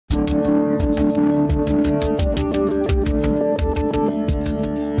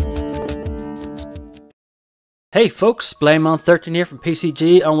Hey folks, Blindman13 here from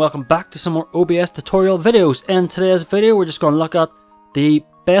PCG and welcome back to some more OBS tutorial videos. In today's video we're just going to look at the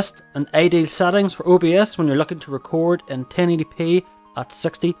best and ideal settings for OBS when you're looking to record in 1080p at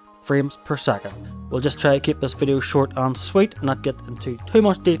 60 frames per second. We'll just try to keep this video short and sweet and not get into too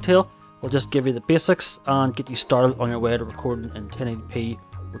much detail. We'll just give you the basics and get you started on your way to recording in 1080p,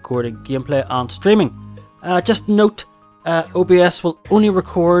 recording gameplay and streaming. Just note, OBS will only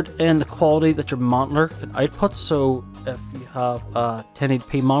record in the quality that your monitor can output. So if you have a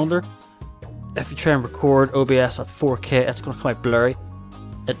 1080p monitor, if you try and record OBS at 4K, it's going to come out blurry.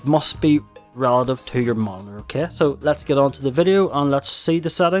 It must be relative to your monitor, okay? So let's get on to the video and let's see the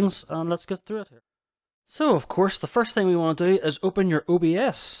settings and let's get through it here. So of course the first thing we want to do is open your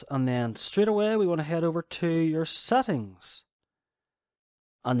OBS, and then straight away we want to head over to your settings.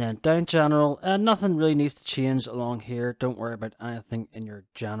 And then down general, and nothing really needs to change along here. Don't worry about anything in your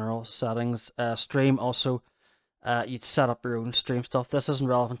general settings. Stream also, you'd set up your own stream stuff. This isn't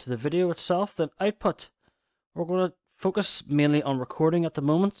relevant to the video itself. Then output, we're going to focus mainly on recording at the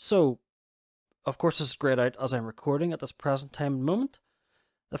moment. So of course this is grayed out as I'm recording at this present time and moment.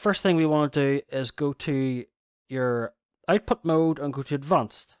 The first thing we want to do is go to your output mode and go to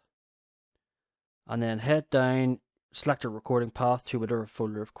advanced. And then head down, select your recording path to whatever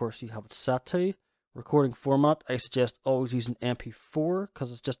folder of course you have it set to. Recording format, I suggest always using MP4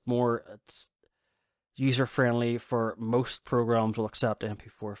 because it's just more, it's user friendly for most programs will accept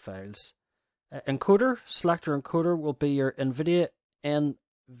MP4 files. Encoder, select your encoder will be your NVIDIA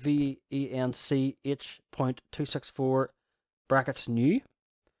NVENC H.264 brackets new.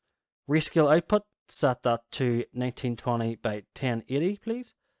 Rescale output, set that to 1920 by 1080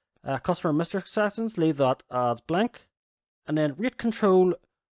 please. Customer mystery settings, leave that as blank. And then rate control,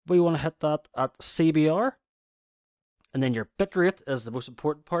 we want to hit that at CBR. And then your bitrate is the most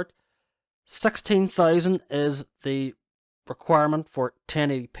important part. 16,000 is the requirement for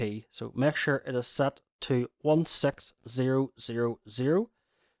 1080p. So make sure it is set to 16000.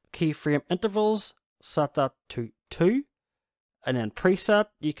 Keyframe intervals, set that to 2. And then preset,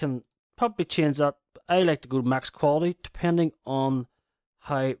 you can probably change that. I like to go to max quality depending on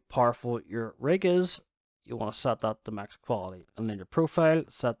how powerful your rig is. You want to set that to max quality, and then your profile,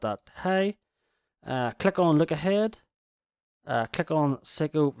 set that high. Click on look ahead, click on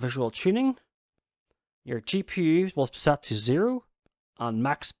psycho visual tuning. Your GPU will be set to 0 and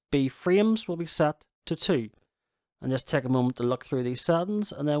max B frames will be set to 2. And just take a moment to look through these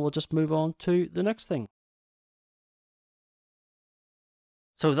settings and then we'll just move on to the next thing.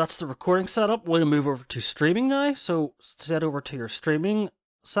 So that's the recording setup. We're going to move over to streaming now. So set over to your streaming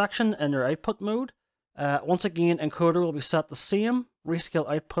section in your output mode. Once again, encoder will be set the same. Rescale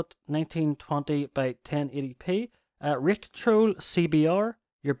output 1920 by 1080p. Rate control CBR.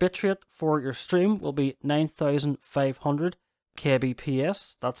 Your bitrate for your stream will be 9500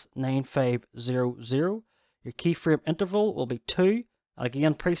 kbps. That's 9500. Your keyframe interval will be 2. And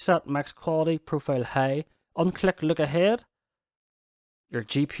again, preset max quality, profile high. Unclick look ahead. Your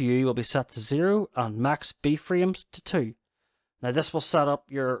GPU will be set to 0 and max B frames to 2. Now this will set up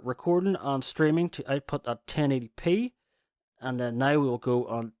your recording and streaming to output at 1080p. And then now we will go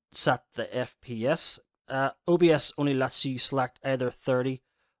and set the FPS. OBS only lets you select either 30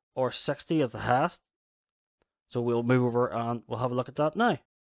 or 60 as the highest. So we'll move over and we'll have a look at that now.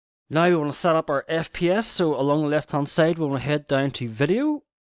 Now we want to set up our FPS. So along the left hand side we want to head down to video.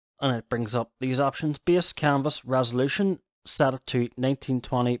 And it brings up these options. Base canvas resolution, set it to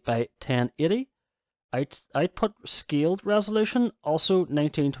 1920 by 1080. Output scaled resolution, also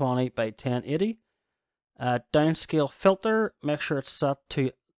 1920 by 1080. Downscale filter, make sure it's set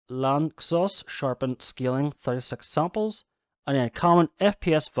to Lanczos sharpen scaling 36 samples. And then common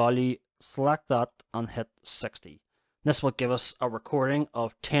FPS value, select that and hit 60. This will give us a recording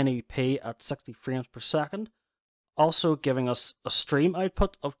of 1080p at 60 frames per second. Also giving us a stream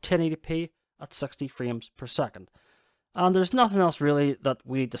output of 1080p at 60 frames per second. And there's nothing else really that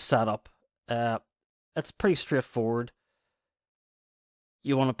we need to set up. It's pretty straightforward.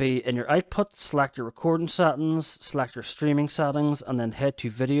 You want to be in your output, select your recording settings, select your streaming settings, and then head to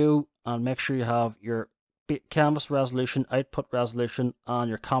video and make sure you have your canvas resolution, output resolution, and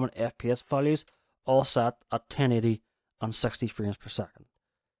your common FPS values all set at 1080 and 60 frames per second.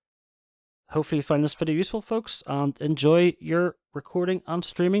 Hopefully you find this video useful, folks, and enjoy your recording and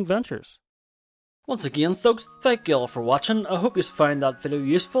streaming ventures. Once again folks, thank you all for watching. I hope you found that video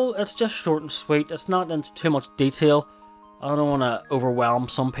useful. It's just short and sweet, it's not into too much detail. I don't want to overwhelm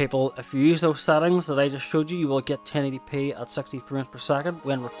some people. If you use those settings that I just showed you, you will get 1080p at 60 frames per second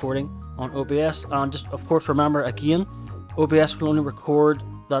when recording on OBS. And just of course remember again, OBS will only record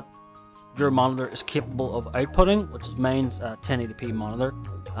that your monitor is capable of outputting, which is mine's 1080p monitor,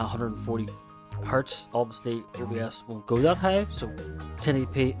 140 Hertz. Obviously OBS won't go that high, so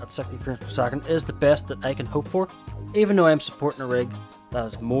 1080p at 60 frames per second is the best that I can hope for, even though I'm supporting a rig that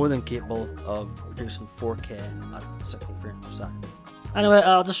is more than capable of producing 4K at 60 frames per second. Anyway,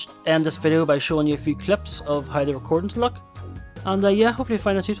 I'll just end this video by showing you a few clips of how the recordings look. And yeah, hopefully you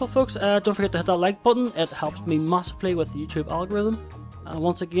find it useful, folks. Don't forget to hit that like button, it helps me massively with the YouTube algorithm. And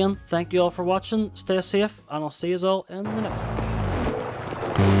once again, thank you all for watching, stay safe, and I'll see you all in the next one.